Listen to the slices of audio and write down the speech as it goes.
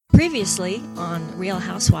Previously on Real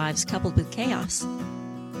Housewives Coupled with Chaos.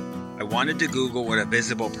 I wanted to Google what a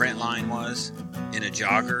visible print line was in a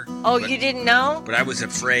jogger. Oh, you didn't know? But I was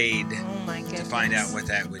afraid Oh my goodness. to find out what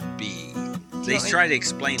that would be. They want me- try to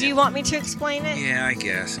explain it. Do you want me to explain it? Yeah, I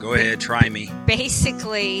guess. Go ahead, try me.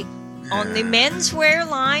 Basically, on the menswear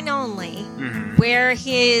line only, Mm-hmm. where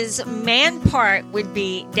his man part would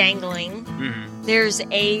be dangling, Mm-hmm. there's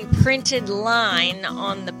a printed line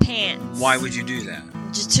on the pants. Why would you do that?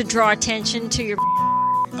 Just to draw attention to your...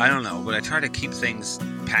 I don't know, but I try to keep things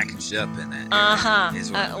packaged up in that. Uh-huh.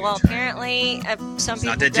 is what we Well, try. apparently, some It's people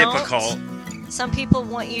not that don't. difficult. Some people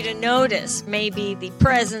want you to notice maybe the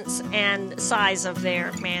presence and size of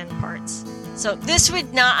their man parts. So this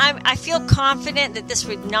would not, I feel confident that this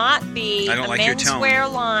would not be I a don't like your tone.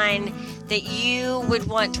 menswear line that you would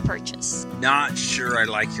want to purchase. Not sure I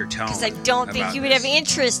like your tone. Because I don't think about you would this. have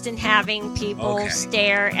interest in having people Okay.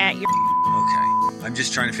 stare at your... Okay. I'm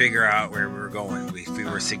just trying to figure out where we're going. If we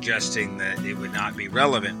were suggesting that it would not be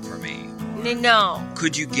relevant for me. No,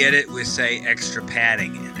 Could you get it with, say, extra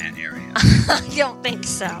padding in that area? I don't think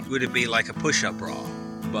so. Would it be like a push-up bra?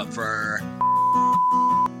 But for...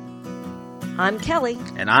 I'm Kelly,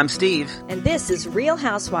 And I'm Steve. and this is Real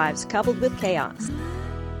Housewives Coupled with Chaos.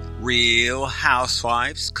 Real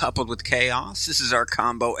Housewives Coupled with Chaos. This is our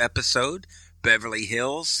combo episode. Beverly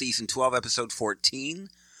Hills, Season 12, Episode 14.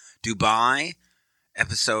 Dubai,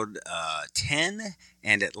 Episode 10.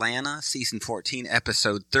 And Atlanta, Season 14,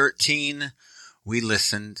 Episode 13. We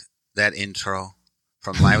listened that intro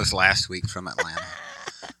from last week from Atlanta.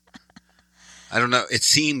 I don't know. It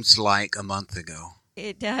seems like a month ago.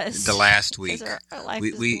 It does. The last week. Because our life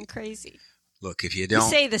We- has we- been crazy. Look, if you We don't...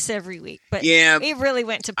 say this every week, but Yeah, it really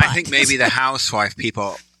went to pot. I think maybe the housewife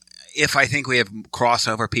people, if I think we have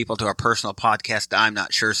crossover people to our personal podcast, I'm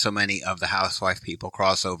not sure so many of the housewife people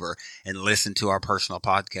cross over and listen to our personal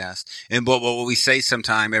podcast. And what we say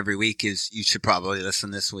sometime every week is you should probably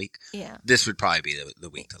listen this week. Yeah. This would probably be the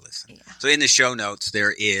week to listen. Yeah. So in the show notes,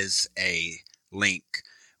 there is a link.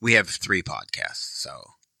 We have 3 podcasts, so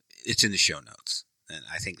it's in the show notes. And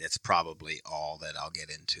I think that's probably all that I'll get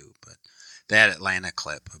into. But that Atlanta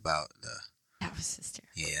clip about the... That was hysterical.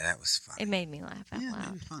 Yeah, that was funny. It made me laugh out Yeah, it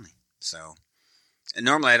loud. was funny. So, and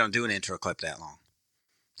normally I don't do an intro clip that long.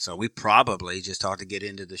 So we probably just ought to get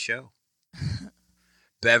into the show.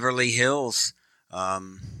 Beverly Hills,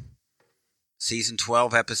 Season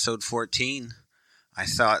 12, Episode 14. I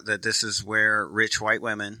thought that this is where rich white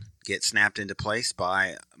women get snapped into place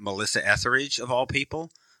by Melissa Etheridge, of all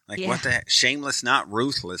people. Like, Yeah. what the heck? Shameless, not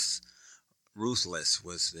Ruthless. Ruthless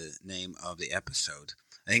was the name of the episode.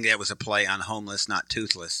 I think that was a play on Homeless, not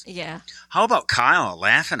Toothless. Yeah. How about Kyle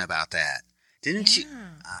laughing about that? Didn't she?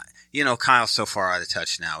 Kyle's so far out of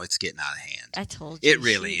touch now. It's getting out of hand. I told you. It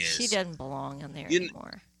really She is. doesn't belong on there You-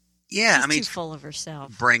 anymore. Yeah, She's I mean, too full of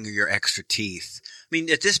herself. bring your extra teeth. I mean,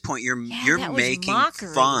 at this point, you're That was making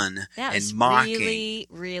mockery. fun That was and mocking. really,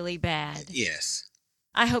 really bad. Yes.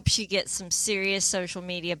 I hope she gets some serious social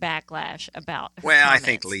media backlash about her Well, I comments.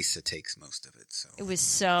 think Lisa takes most of it. So It was that's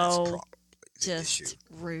so probably the issue. just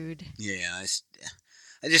rude. Yeah,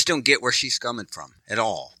 I just don't get where she's coming from at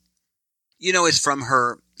all. It's from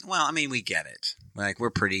her. Well, I mean, we get it. Like, we're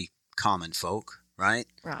pretty common folk, right?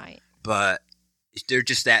 Right. But they're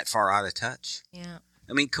just that far out of touch. Yeah.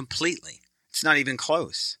 I mean, completely. It's not even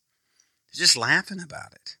close. They're just laughing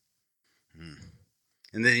about it.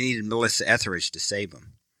 And they needed Melissa Etheridge to save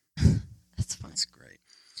them. That's fine. That's great.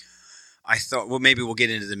 I thought, well, maybe we'll get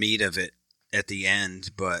into the meat of it at the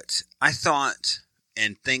end, but I thought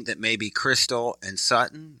and think that maybe Crystal and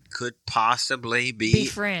Sutton could possibly Be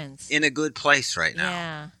friends. in a good place right now.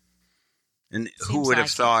 Yeah. And who Seems would have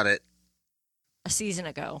like it. thought it? A season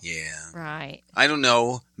ago. Yeah. Right. I don't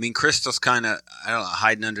know. I mean, Crystal's kind of, I don't know,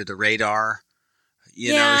 hiding under the radar.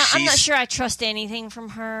 I'm not sure I trust anything from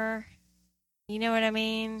her. You know what I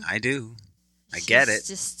mean? I do. I get it.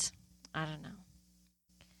 Just, I don't know.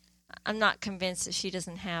 I'm not convinced that she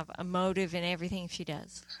doesn't have a motive in everything she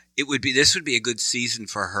does. This would be a good season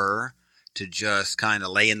for her to just kind of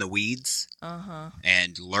lay in the weeds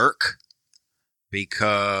and lurk,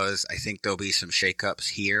 because I think there'll be some shakeups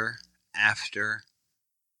here after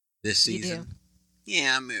this You season. do.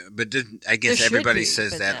 Yeah, but I guess There should everybody be,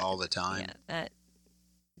 says but that all the time. Yeah, that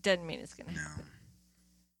doesn't mean it's going to No. happen.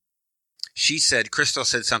 Crystal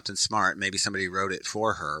said something smart. Maybe somebody wrote it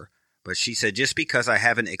for her. But she said, just because I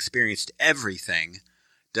haven't experienced everything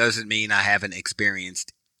doesn't mean I haven't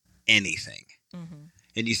experienced anything. Mm-hmm.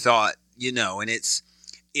 And you thought, and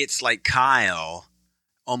it's like Kyle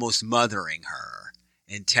almost mothering her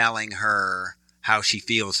and telling her how she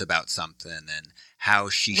feels about something and how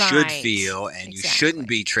she should Right. feel, and you Exactly. shouldn't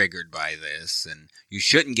be triggered by this, and you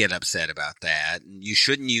shouldn't get upset about that, and you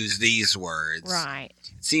shouldn't use these words. Right.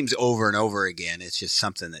 It seems over and over again. It's just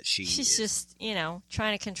something that She's is, just,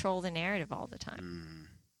 trying to control the narrative all the time.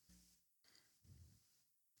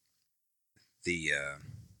 The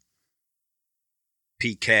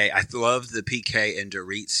PK. I love the PK and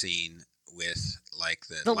Dorit scene with like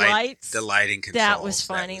the lights. the lighting controls. That was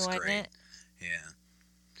funny, wasn't great. it? Yeah.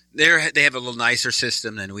 They have a little nicer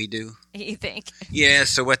system than we do. You think? Yeah,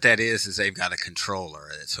 so what that is they've got a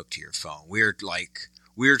controller that's hooked to your phone.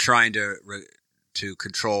 We're trying to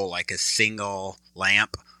control like a single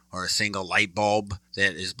lamp or a single light bulb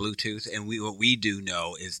that is Bluetooth, and what we do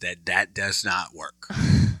know is that does not work.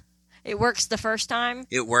 It works the first time.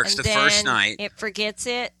 It works and the first then night. It forgets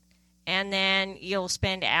it, and then you'll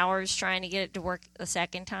spend hours trying to get it to work the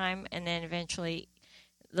second time, and then eventually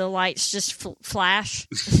the lights just flash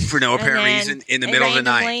for no apparent reason in the middle of the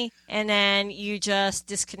night. And then you just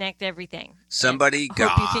disconnect everything. Somebody hope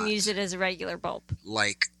got you can use it as a regular bulb.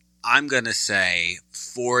 Like, I'm going to say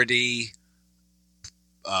 40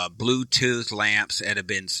 Bluetooth lamps at a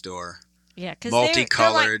bin store. Yeah, because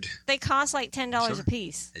multicolored. They cost like $10 a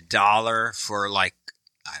piece. $1 for like,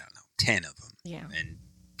 I don't know, 10 of them. Yeah. And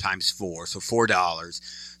times 4, so $4.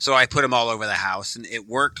 So I put them all over the house, and it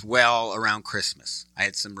worked well around Christmas. I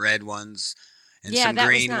had some red ones and some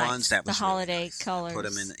green ones. That was the holiday really nice. colors. Put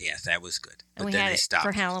them in. Yes, that was good. And but we then had they it stopped.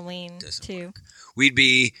 for Halloween too. Work.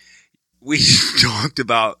 We talked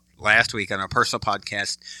about last week on our personal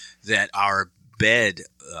podcast that our bed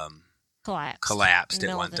collapsed at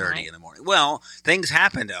 1:30 in the morning. Well, things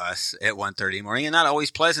happen to us at 1:30 in the morning, and not always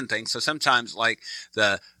pleasant things. So sometimes, like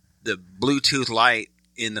the Bluetooth light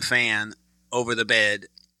in the fan over the bed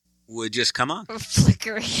would just come on.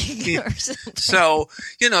 Flickering or something. So,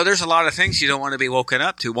 there's a lot of things you don't want to be woken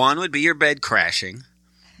up to. One would be your bed crashing.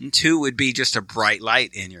 And 2 would be just a bright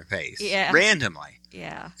light in your face. Yeah. Randomly.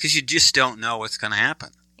 Yeah. Because you just don't know what's going to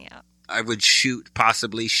happen. Yeah. I would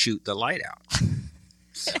possibly shoot the light out.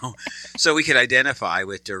 So we could identify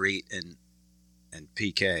with Dorit and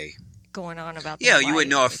PK. Going on about Yeah, you would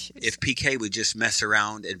know if PK would just mess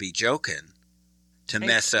around and be joking to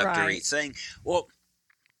mess up Dorit's thing. Well,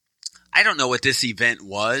 I don't know what this event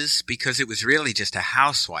was because it was really just a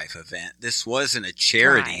housewife event. This wasn't a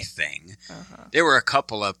charity thing. Uh-huh. There were a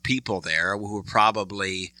couple of people there who were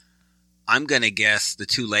probably, I'm going to guess the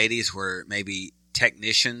 2 ladies were maybe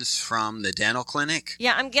technicians from the dental clinic.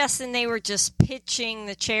 Yeah, I'm guessing they were just pitching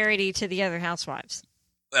the charity to the other housewives.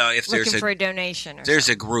 Well, if looking for a donation or there's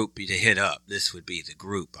something. a group to hit up, this would be the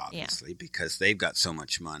group, obviously, because they've got so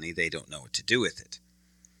much money, they don't know what to do with it.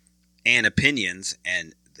 And opinions,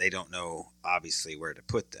 and they don't know, obviously, where to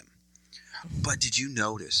put them. But did you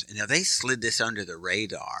notice, now they slid this under the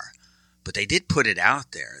radar, but they did put it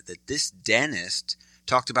out there, that this dentist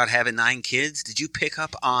talked about having 9 kids. Did you pick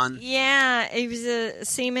up on? Yeah, he was a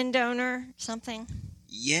semen donor or something.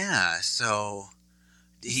 Yeah, so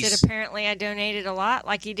he said apparently I donated a lot.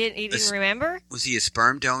 Like he didn't remember. Was he a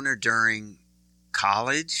sperm donor during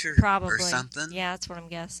college or something? Yeah, that's what I'm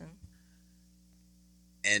guessing.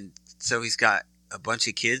 And so he's got a bunch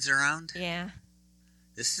of kids around? Yeah.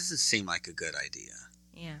 This doesn't seem like a good idea.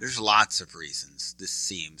 Yeah. There's lots of reasons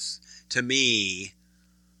to me,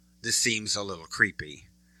 this seems a little creepy.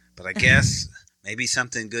 But I guess maybe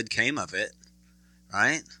something good came of it,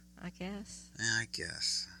 right? I guess. Yeah, I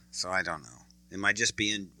guess. So I don't know. Am I just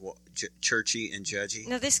being churchy and judgy?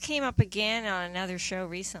 No, this came up again on another show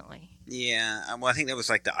recently. Yeah, well, I think that was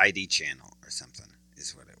like the ID channel or something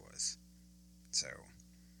is what it was. So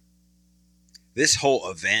this whole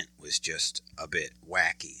event was just a bit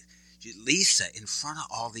wacky. Lisa, in front of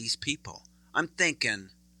all these people, I'm thinking,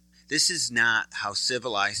 this is not how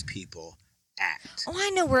civilized people act. Oh, I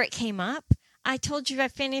know where it came up. I told you I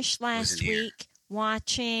finished last week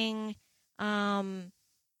watching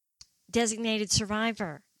Designated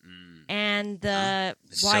Survivor and the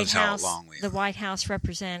White House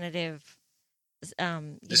representative.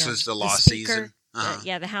 This was the lost season.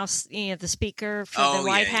 Uh-huh. The House, the Speaker for the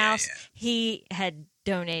White House. Yeah. He had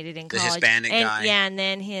donated in college. The Hispanic guy. Yeah, and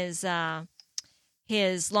then his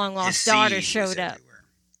long lost daughter showed up. Everywhere.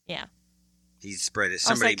 Yeah. He spread it.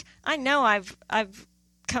 I was like, I know I've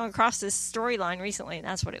come across this storyline recently, and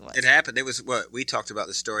that's what it was. It happened. It was what we talked about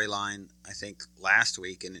the storyline, I think, last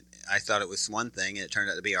week, and I thought it was one thing, and it turned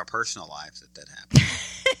out to be our personal lives that happened.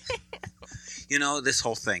 This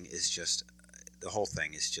whole thing is just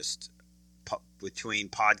between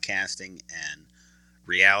podcasting and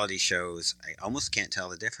reality shows, I almost can't tell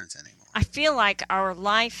the difference anymore. I feel like our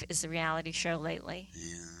life is a reality show lately.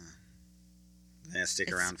 Yeah. Yeah,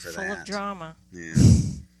 stick around for full that. Full of drama. Yeah.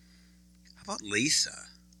 How about Lisa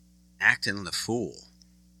acting the fool?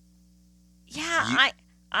 Yeah,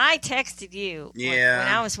 I texted you when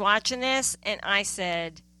I was watching this, and I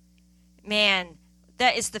said, man,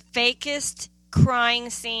 that is the fakest crying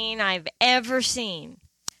scene I've ever seen.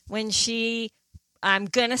 When she, I'm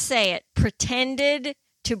going to say it, pretended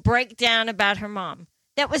to break down about her mom.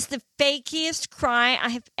 That was the fakiest cry I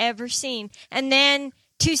have ever seen. And then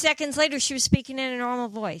 2 seconds later, she was speaking in a normal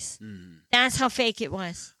voice. Mm. That's how fake it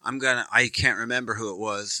was. I can't remember who it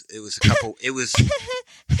was. It was a couple, it was.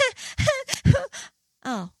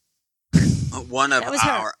 Oh. One of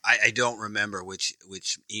our, I don't remember which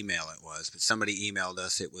email it was, but somebody emailed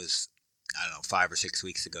us. It was, I don't know, 5 or 6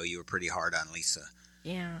 weeks ago. You were pretty hard on Lisa.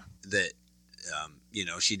 Yeah. That,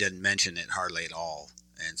 she didn't mention it hardly at all.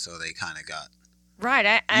 And so they kind of got.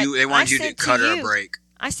 Right. They wanted you to cut her a break.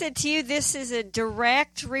 I said to you, this is a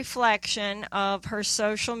direct reflection of her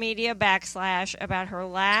social media backslash about her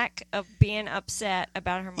lack of being upset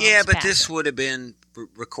about her mom's but passing. this would have been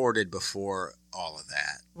recorded before all of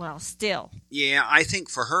that. Well, still. Yeah, I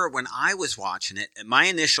think for her, when I was watching it, my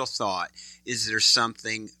initial thought is there's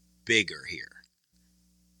something bigger here.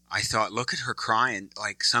 I thought, look at her crying,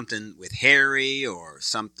 like something with Harry or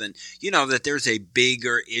something, that there's a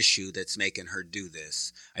bigger issue that's making her do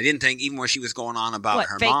this. I didn't think even when she was going on about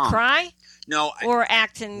her mom. Fake cry? No. Or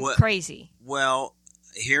acting crazy? Well,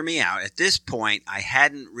 hear me out. At this point, I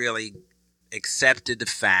hadn't really accepted the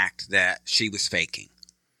fact that she was faking.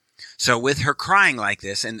 So with her crying like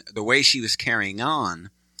this and the way she was carrying on,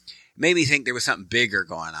 made me think there was something bigger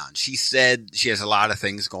going on. She said she has a lot of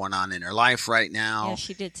things going on in her life right now. Yeah,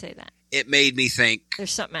 she did say that. It made me think.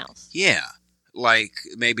 There's something else. Yeah. Like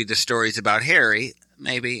maybe the stories about Harry,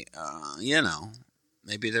 maybe,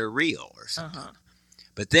 maybe they're real or something. Uh-huh.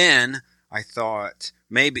 But then I thought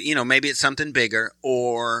maybe it's something bigger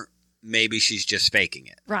or maybe she's just faking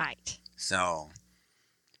it. Right. So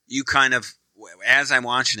you kind of, as I'm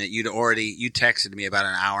watching it, you texted me about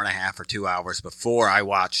an hour and a half or 2 hours before I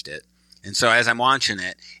watched it. And so as I'm watching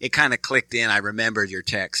it, it kind of clicked in. I remembered your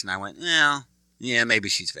text and I went, well, yeah, maybe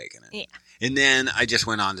she's faking it. Yeah. And then I just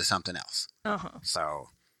went on to something else. Uh-huh. So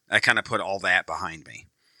I kind of put all that behind me.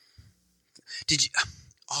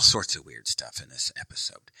 All sorts of weird stuff in this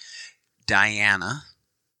episode. Diana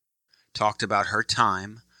talked about her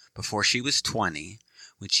time before she was 20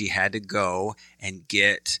 when she had to go and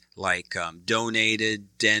get donated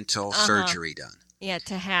dental surgery done. Yeah,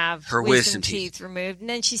 to have her wisdom teeth removed. And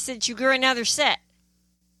then she said she grew another set.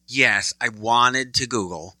 Yes, I wanted to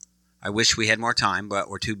Google. I wish we had more time, but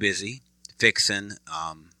we're too busy fixing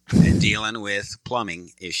and dealing with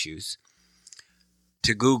plumbing issues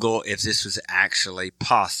to Google if this was actually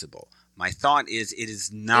possible. My thought is it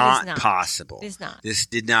is not possible. It is not. This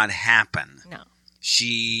did not happen. No.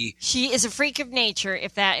 She is a freak of nature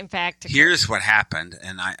if that in fact occurred. Here's what happened,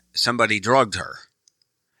 and somebody drugged her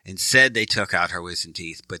and said they took out her wisdom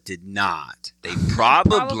teeth, but did not. They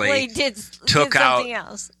probably did took something out,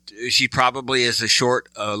 else. She probably is a short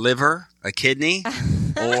liver, a kidney,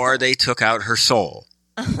 or they took out her soul.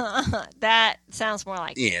 That sounds more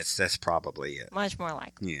like it. Yes, that's probably it. Much more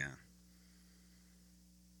likely. Yeah.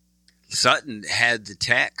 Sutton had the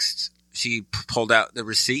text. She pulled out the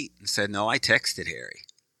receipt and said, no, I texted Harry.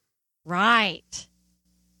 Right.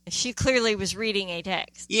 She clearly was reading a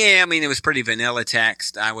text. Yeah, I mean, it was pretty vanilla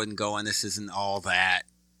text. I wouldn't go on, this isn't all that.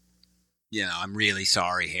 I'm really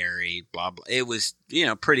sorry, Harry, blah, blah. It was,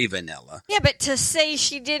 pretty vanilla. Yeah, but to say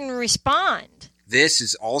she didn't respond. This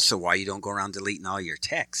is also why you don't go around deleting all your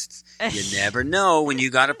texts. You never know when you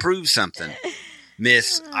got to prove something.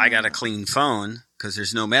 Miss, I got a clean phone because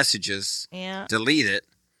there's no messages. Yeah. Delete it.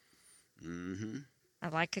 Mm-hmm. I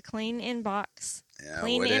like a clean inbox. Yeah,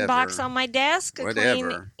 clean whatever. Inbox on my desk, a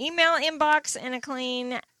clean email inbox, and a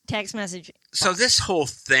clean text message box. So this whole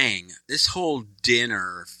thing, this whole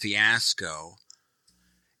dinner fiasco,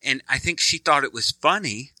 and I think she thought it was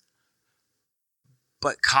funny,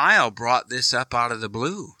 but Kyle brought this up out of the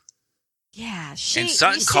blue. Yeah. And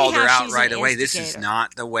Sutton called her out right away. This is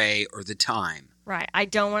not the way or the time. Right. I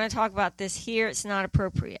don't want to talk about this here. It's not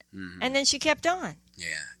appropriate. Mm-hmm. And then she kept on. Yeah.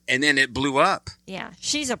 And then it blew up. Yeah.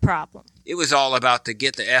 She's a problem. It was all about to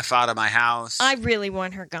get the F out of my house. I really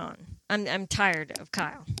want her gone. I'm tired of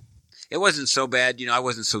Kyle. It wasn't so bad. I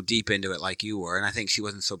wasn't so deep into it like you were. And I think she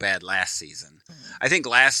wasn't so bad last season. Mm-hmm. I think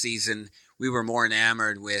last season we were more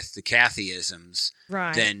enamored with the Kathyisms.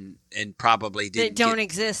 Right. And probably don't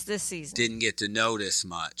exist this season. Didn't get to notice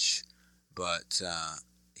much. But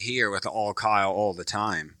here with all Kyle all the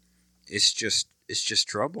time, it's just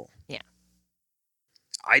trouble. Yeah.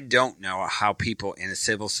 I don't know how people in a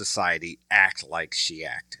civil society act like she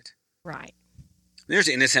acted. Right. There's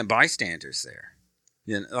innocent bystanders there.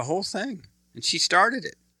 You know, the whole thing. And she started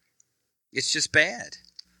it. It's just bad.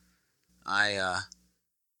 I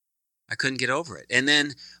couldn't get over it. And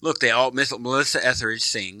then, look, Melissa Etheridge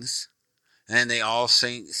sings, and they all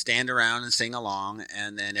stand around and sing along,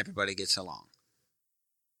 and then everybody gets along.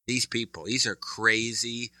 These people, these are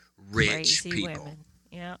crazy, rich people. Women.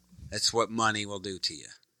 Yeah. That's what money will do to you.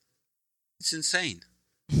 It's insane.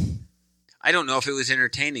 I don't know if it was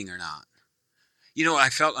entertaining or not. You know, I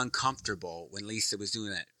felt uncomfortable when Lisa was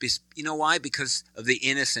doing that. You know why? Because of the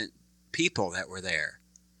innocent people that were there.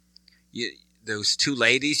 Those two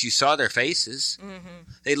ladies, you saw their faces.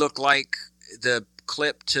 Mm-hmm. They look like the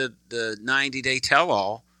clip to the 90-Day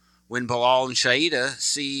Tell-All when Bilal and Shaida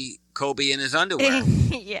see Kobe in his underwear.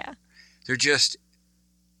 Yeah. They're just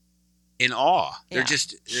in awe. They're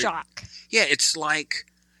shock. Yeah, it's like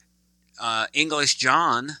English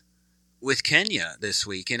John with Kenya this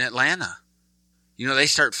week in Atlanta. You know, they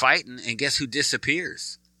start fighting, and guess who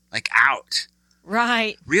disappears? Like, out.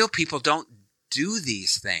 Right. Real people don't do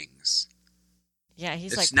these things. Yeah,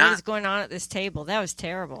 he's like, what is going on at this table? That was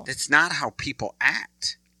terrible. It's not how people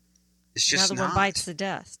act. It's just another one bites the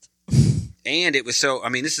dust. And it was so, I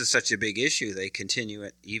mean, this is such a big issue. They continue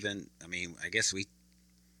it even, I mean, I guess we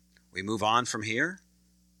move on from here,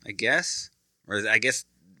 I guess. Or I guess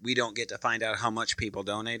we don't get to find out how much people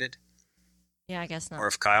donated. Yeah, I guess not. Or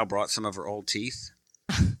if Kyle brought some of her old teeth.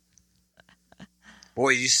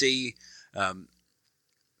 Boy, did you see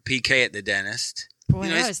PK at the dentist? Boy,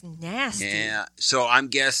 that was nasty. Yeah. So I'm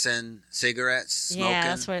guessing cigarettes, smoking. Yeah,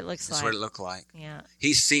 that's what it looks like. That's what it looked like. Yeah.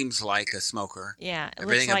 He seems like a smoker. Yeah. It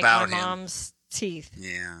Everything looks like about my him. mom's teeth.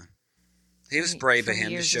 Yeah. It was brave of him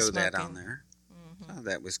to show that on there. Mm-hmm. Oh,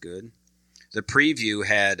 that was good. The preview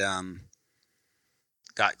had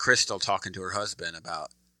got Crystal talking to her husband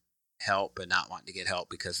about help and not wanting to get help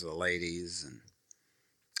because of the ladies. And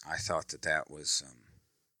I thought that was...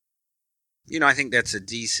 you know, I think that's a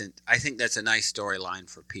nice storyline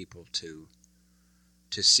for people to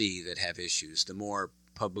see that have issues. The more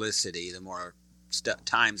publicity, the more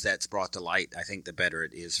times that's brought to light, I think the better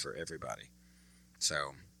it is for everybody.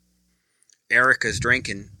 So, Erica's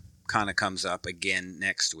drinking kind of comes up again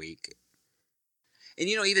next week. And,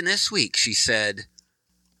 you know, even this week she said,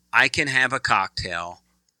 I can have a cocktail.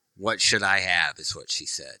 What should I have is what she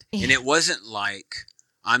said. Yeah. And it wasn't like,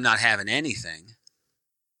 I'm not having anything.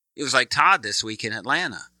 It was like Todd this week in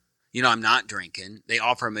Atlanta. You know, I'm not drinking. They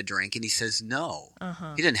offer him a drink, and he says no.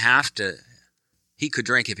 Uh-huh. He didn't have to. He could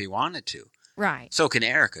drink if he wanted to. Right. So can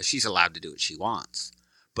Erica. She's allowed to do what she wants.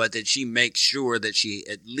 But that she makes sure that she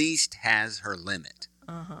at least has her limit.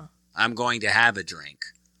 Uh-huh. I'm going to have a drink.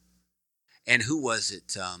 And who was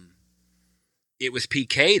it? It was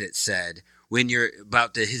PK that said, when you're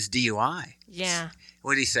about his DUI. Yeah.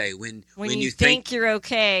 What did he say? When you think you're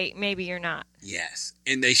okay, maybe you're not. Yes.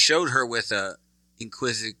 And they showed her with a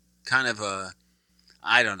inquisitive, kind of a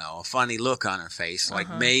funny look on her face. Like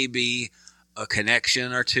maybe a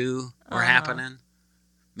connection or two were happening.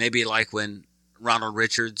 Maybe like when Ronald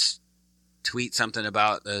Richards tweets something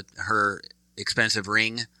about her expensive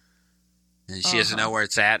ring and she doesn't know where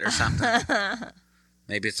it's at or something.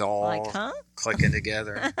 Maybe it's all clicking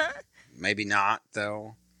together. Maybe not,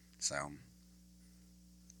 though. So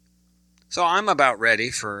I'm about ready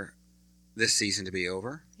for this season to be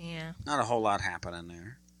over. Yeah. Not a whole lot happening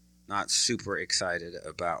there. Not super excited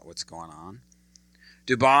about what's going on.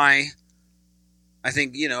 Dubai, I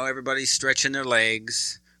think, you know, everybody's stretching their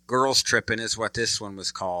legs. Girls tripping is what this one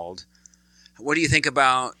was called. What do you think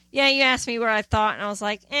about... Yeah, you asked me what I thought, and I was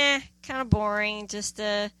like, kind of boring. Just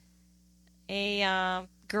a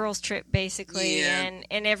girls trip, basically. Yeah.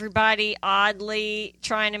 And everybody oddly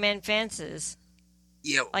trying to mend fences.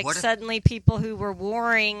 Yeah, like suddenly people who were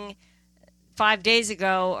warring 5 days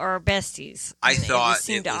ago are besties. I thought it just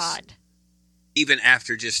seemed odd. Even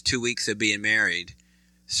after just 2 weeks of being married,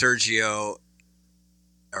 Sergio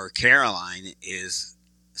or Caroline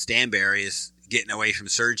Stanberry is getting away from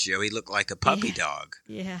Sergio. He looked like a puppy dog.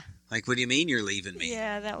 Yeah. Like, what do you mean you're leaving me?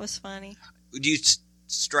 Yeah, that was funny. Would you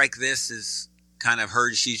strike this as kind of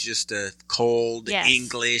her? She's just a cold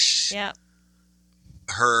English. Yep.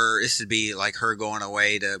 This would be like her going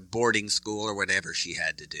away to boarding school or whatever she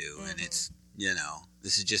had to do. Mm-hmm. And it's, you know,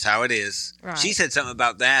 this is just how it is. Right. She said something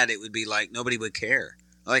about that. It would be like nobody would care.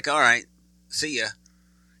 Like, all right, see ya.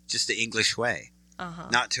 Just the English way. Uh-huh.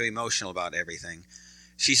 Not too emotional about everything.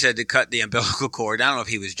 She said to cut the umbilical cord. I don't know if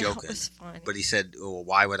he was joking. That was funny. But he said, well,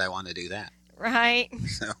 why would I want to do that? Right.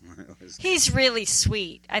 So, He's really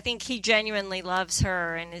sweet. I think he genuinely loves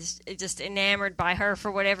her and is just enamored by her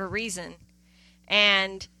for whatever reason.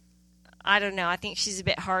 And I don't know. I think she's a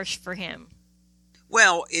bit harsh for him.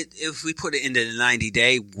 Well, if we put it into the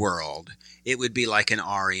 90-day world, it would be like an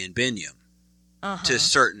Ari and Binyam to a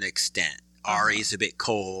certain extent. Ari's a bit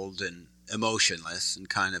cold and emotionless and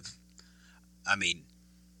kind of, I mean,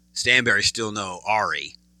 Stanberry still know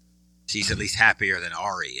Ari. She's at least happier than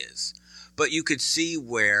Ari is. But you could see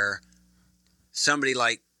where somebody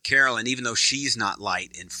like Carolyn, even though she's not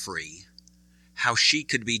light and free, how she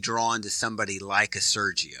could be drawn to somebody like a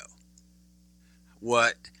Sergio.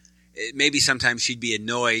 Maybe sometimes she'd be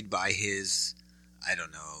annoyed by his, I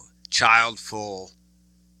don't know, childful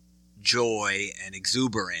joy and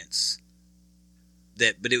exuberance.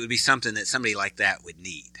 But it would be something that somebody like that would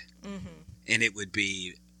need. Mm-hmm. And it would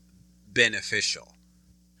be beneficial.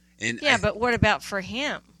 And but what about for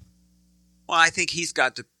him? Well, I think he's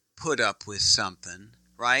got to put up with something,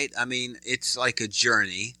 right? I mean, it's like a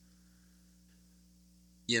journey,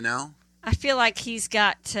 you know? I feel like he's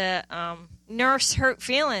got to nurse hurt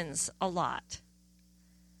feelings a lot.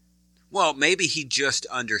 Well, maybe he just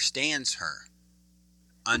understands her.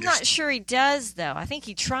 I'm not sure he does, though. I think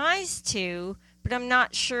he tries to, but I'm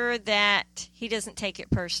not sure that he doesn't take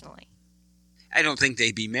it personally. I don't think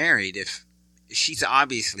they'd be married if she's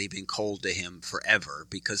obviously been cold to him forever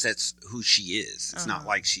because that's who she is. It's not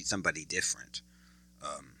like she's somebody different.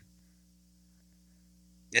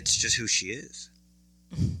 It's just who she is.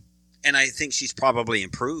 And I think she's probably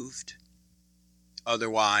improved.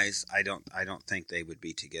 Otherwise, I don't think they would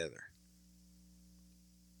be together.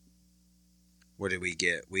 What did we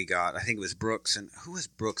get? We got, I think it was Brooks, and who was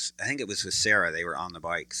Brooks? I think it was with Sarah. They were on the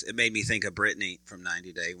bikes. It made me think of Brittany from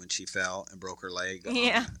 90 Day when she fell and broke her leg.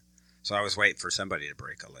 Yeah. So I was waiting for somebody to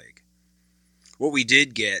break a leg. What we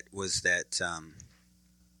did get was that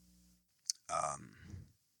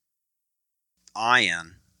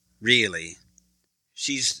Ayan, really,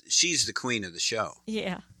 she's the queen of the show.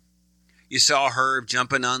 Yeah. You saw her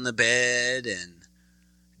jumping on the bed and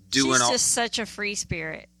doing She's just such a free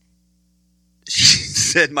spirit. She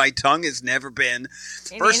said, "My tongue has never been."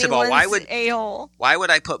 First of all, why would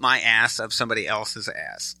I put my ass up somebody else's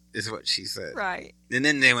ass? Is what she said. Right. And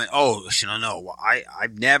then they went, "Oh, no,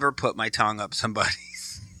 I've never put my tongue up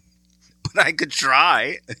somebody's, but I could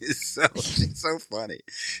try." It's so funny.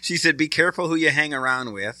 She said, "Be careful who you hang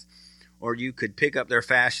around with, or you could pick up their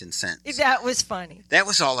fashion sense." That was funny. That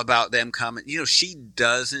was all about them coming. You know, she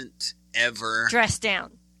doesn't ever dress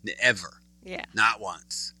down. Ever. Yeah. Not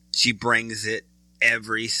once. She brings it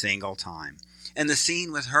every single time. And the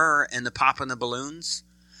scene with her and the popping the balloons,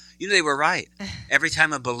 you know, they were right. Every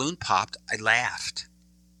time a balloon popped, I laughed.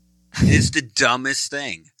 It's the dumbest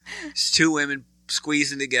thing. It's two women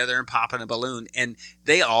squeezing together and popping a balloon, and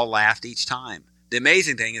they all laughed each time. The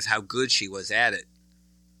amazing thing is how good she was at it.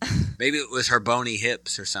 Maybe it was her bony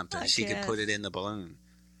hips or something. She could put it in the balloon.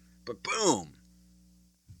 But boom.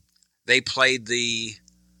 They played the...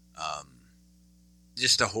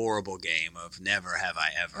 just a horrible game of Never Have I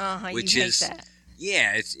Ever, which you hate is that.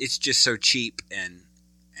 Yeah, it's just so cheap and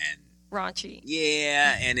raunchy.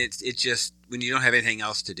 Yeah, and it's just when you don't have anything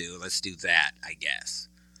else to do, let's do that, I guess.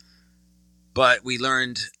 But we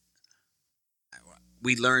learned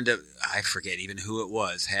I forget even who it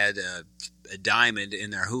was, had a diamond in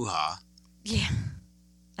their hoo-ha. Yeah.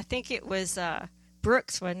 I think it was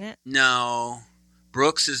Brooks, wasn't it? No.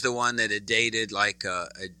 Brooks is the one that had dated like a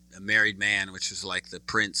married man, which was like the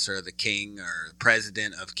prince or the king or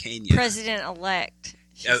president of Kenya. President-elect,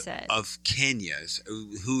 she said. Of Kenya,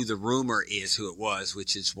 who the rumor is who it was,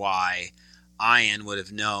 which is why Ayan would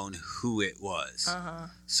have known who it was. Uh-huh.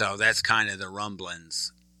 So that's kind of the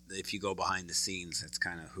rumblings. If you go behind the scenes, that's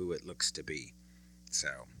kind of who it looks to be. So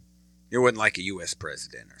it wasn't like a U.S.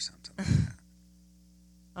 president or something like that.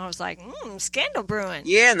 I was like, scandal brewing.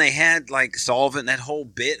 Yeah, and they had like that whole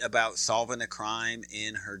bit about solving a crime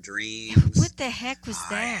in her dreams. What the heck was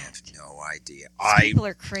that? I have no idea. People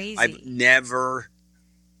are crazy. I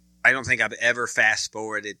don't think I've ever fast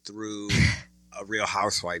forwarded through a Real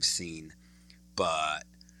Housewives scene, but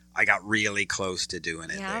I got really close to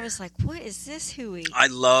doing it. Yeah, there. I was like, what is this hooey? I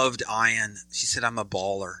loved Ayan. She said, "I'm a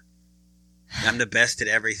baller. I'm the best at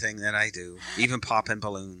everything that I do, even popping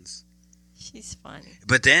balloons." She's funny.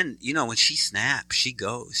 But then, you know, when she snaps, she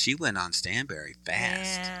goes. She went on Stanberry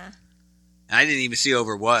fast. Yeah. And I didn't even see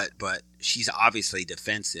over what, but she's obviously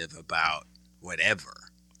defensive about whatever.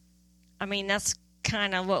 I mean, that's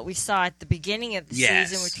kind of what we saw at the beginning of the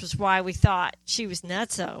season, which was why we thought she was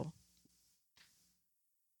nutso.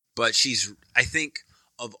 But I think,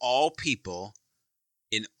 of all people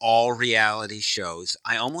in all reality shows,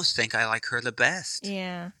 I almost think I like her the best.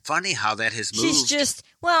 Yeah. Funny how that has moved. She's just,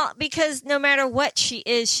 because no matter what she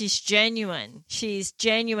is, she's genuine. She's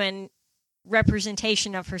genuine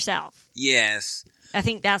representation of herself. Yes. I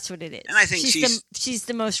think that's what it is. And I think she's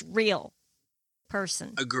the most real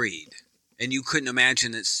person. Agreed. And you couldn't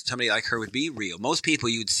imagine that somebody like her would be real. Most people,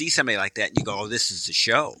 you'd see somebody like that and you go, oh, this is a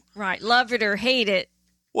show. Right. Love it or hate it.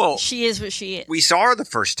 Well, she is what she is. We saw her the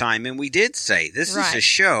first time and we did say, this is a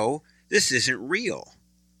show. This isn't real.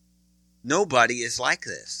 Nobody is like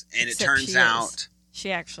this. And Except it turns out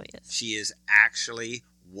she actually is. She is actually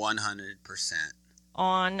 100%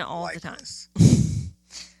 on all like the time.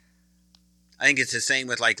 I think it's the same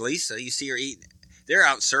with like Lisa. You see her eating. They're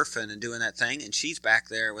out surfing and doing that thing, and she's back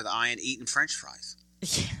there with Ian eating French fries.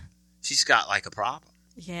 Yeah. She's got like a problem.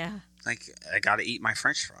 Yeah. Like, I got to eat my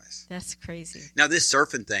French fries. That's crazy. Now, this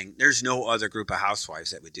surfing thing, there's no other group of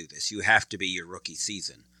housewives that would do this. You have to be your rookie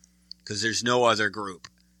season because there's no other group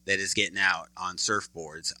that is getting out on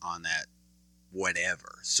surfboards on that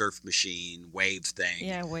whatever, surf machine, wave thing.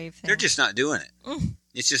 Yeah, wave thing. They're just not doing it.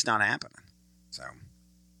 It's just not happening. So.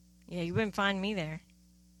 Yeah, you wouldn't find me there.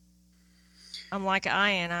 I'm like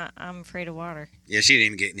Ian. I'm afraid of water. Yeah, she didn't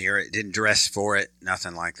even get near it. Didn't dress for it.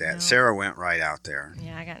 Nothing like that. No. Sarah went right out there.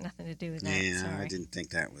 Yeah, I got nothing to do with that. Yeah, Sorry. I didn't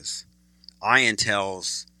think that was. Ian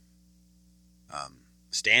tells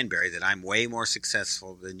Stanberry that I'm way more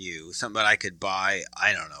successful than you. Something that I could buy,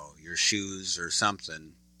 I don't know, your shoes or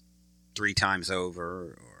something 3 times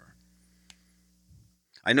over. Or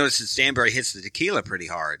I noticed that Stanberry hits the tequila pretty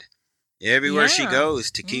hard. Everywhere she goes,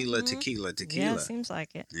 tequila, tequila, tequila. Yeah, it seems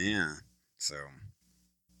like it. Yeah. So,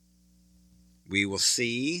 we will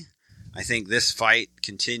see. I think this fight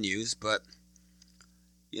continues, but,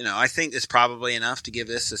 I think it's probably enough to give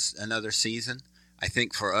this another season. I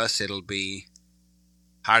think for us, it'll be,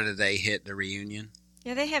 how do they hit the reunion?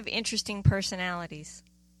 Yeah, they have interesting personalities.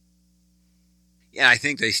 Yeah, I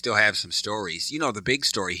think they still have some stories. The big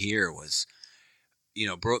story here was,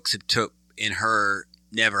 Brooks took in her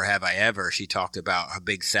Never Have I Ever, she talked about her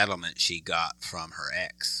big settlement she got from her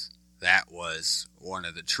ex. That was one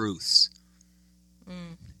of the truths.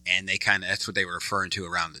 And they that's what they were referring to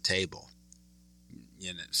around the table.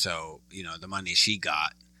 So, the money she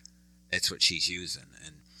got, that's what she's using.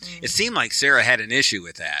 And it seemed like Sarah had an issue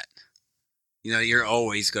with that. You're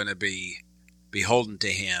always going to be beholden to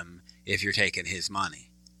him if you're taking his money.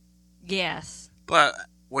 Yes. But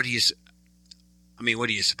what are you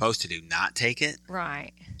supposed to do? Not take it?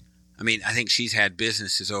 Right. I think she's had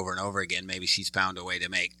businesses over and over again. Maybe she's found a way to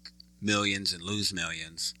make millions and lose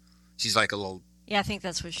millions. She's like a little... Yeah, I think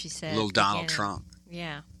that's what she said. Little Donald Trump.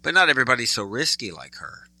 Yeah. But not everybody's so risky like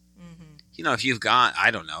her. Mm-hmm. If you've got, I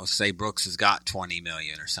don't know, say Brooks has got $20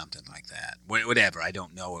 million or something like that. Whatever, I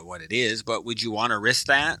don't know what it is, but would you want to risk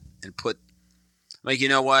that and put... Like, you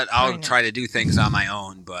know what, I'll try to do things on my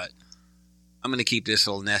own, but I'm going to keep this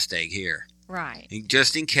little nest egg here. Right.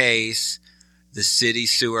 Just in case the city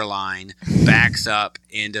sewer line backs up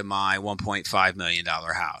into my $1.5 million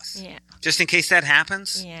house. Yeah. Just in case that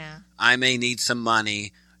happens, yeah, I may need some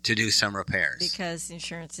money to do some repairs. Because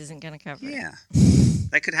insurance isn't going to cover it. Yeah.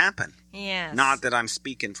 That could happen. Yes. Not that I'm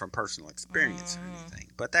speaking from personal experience or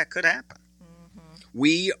anything, but that could happen. Mm-hmm.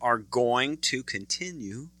 We are going to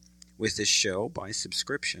continue with this show by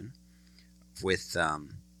subscription with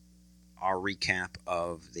our recap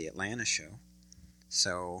of the Atlanta show.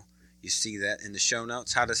 So you see that in the show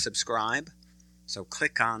notes, how to subscribe. So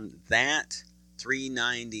click on that.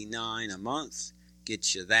 $3.99 a month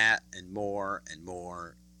gets you that and more in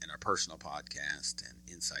our personal podcast and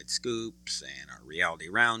Inside Scoops and our Reality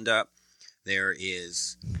Roundup. There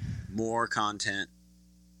is more content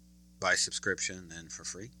by subscription than for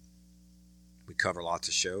free. We cover lots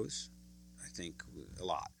of shows. I think a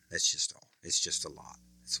lot. That's just all. It's just a lot.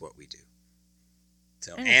 It's what we do.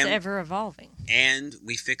 So, and it's ever evolving. And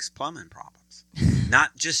we fix plumbing problems.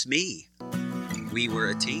 Not just me. We were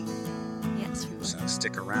a team. Yes, we were. So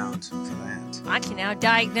stick around for that. I can now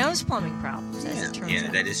diagnose plumbing problems, as it turns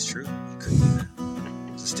out. That is true. You could do that.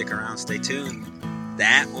 So stick around, stay tuned.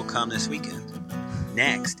 That will come this weekend.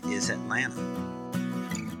 Next is Atlanta.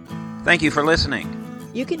 Thank you for listening.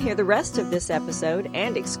 You can hear the rest of this episode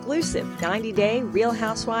and exclusive 90-day Real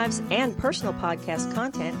Housewives and personal podcast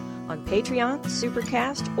content on Patreon,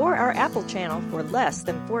 Supercast, or our Apple channel for less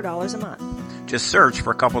than $4 a month. Just search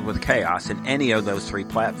for Coupled with Chaos in any of those 3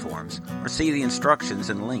 platforms or see the instructions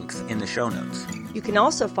and links in the show notes. You can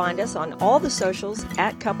also find us on all the socials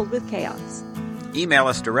at Coupled with Chaos. Email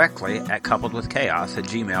us directly at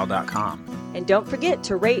coupledwithchaos@gmail.com. And don't forget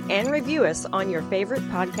to rate and review us on your favorite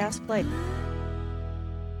podcast player.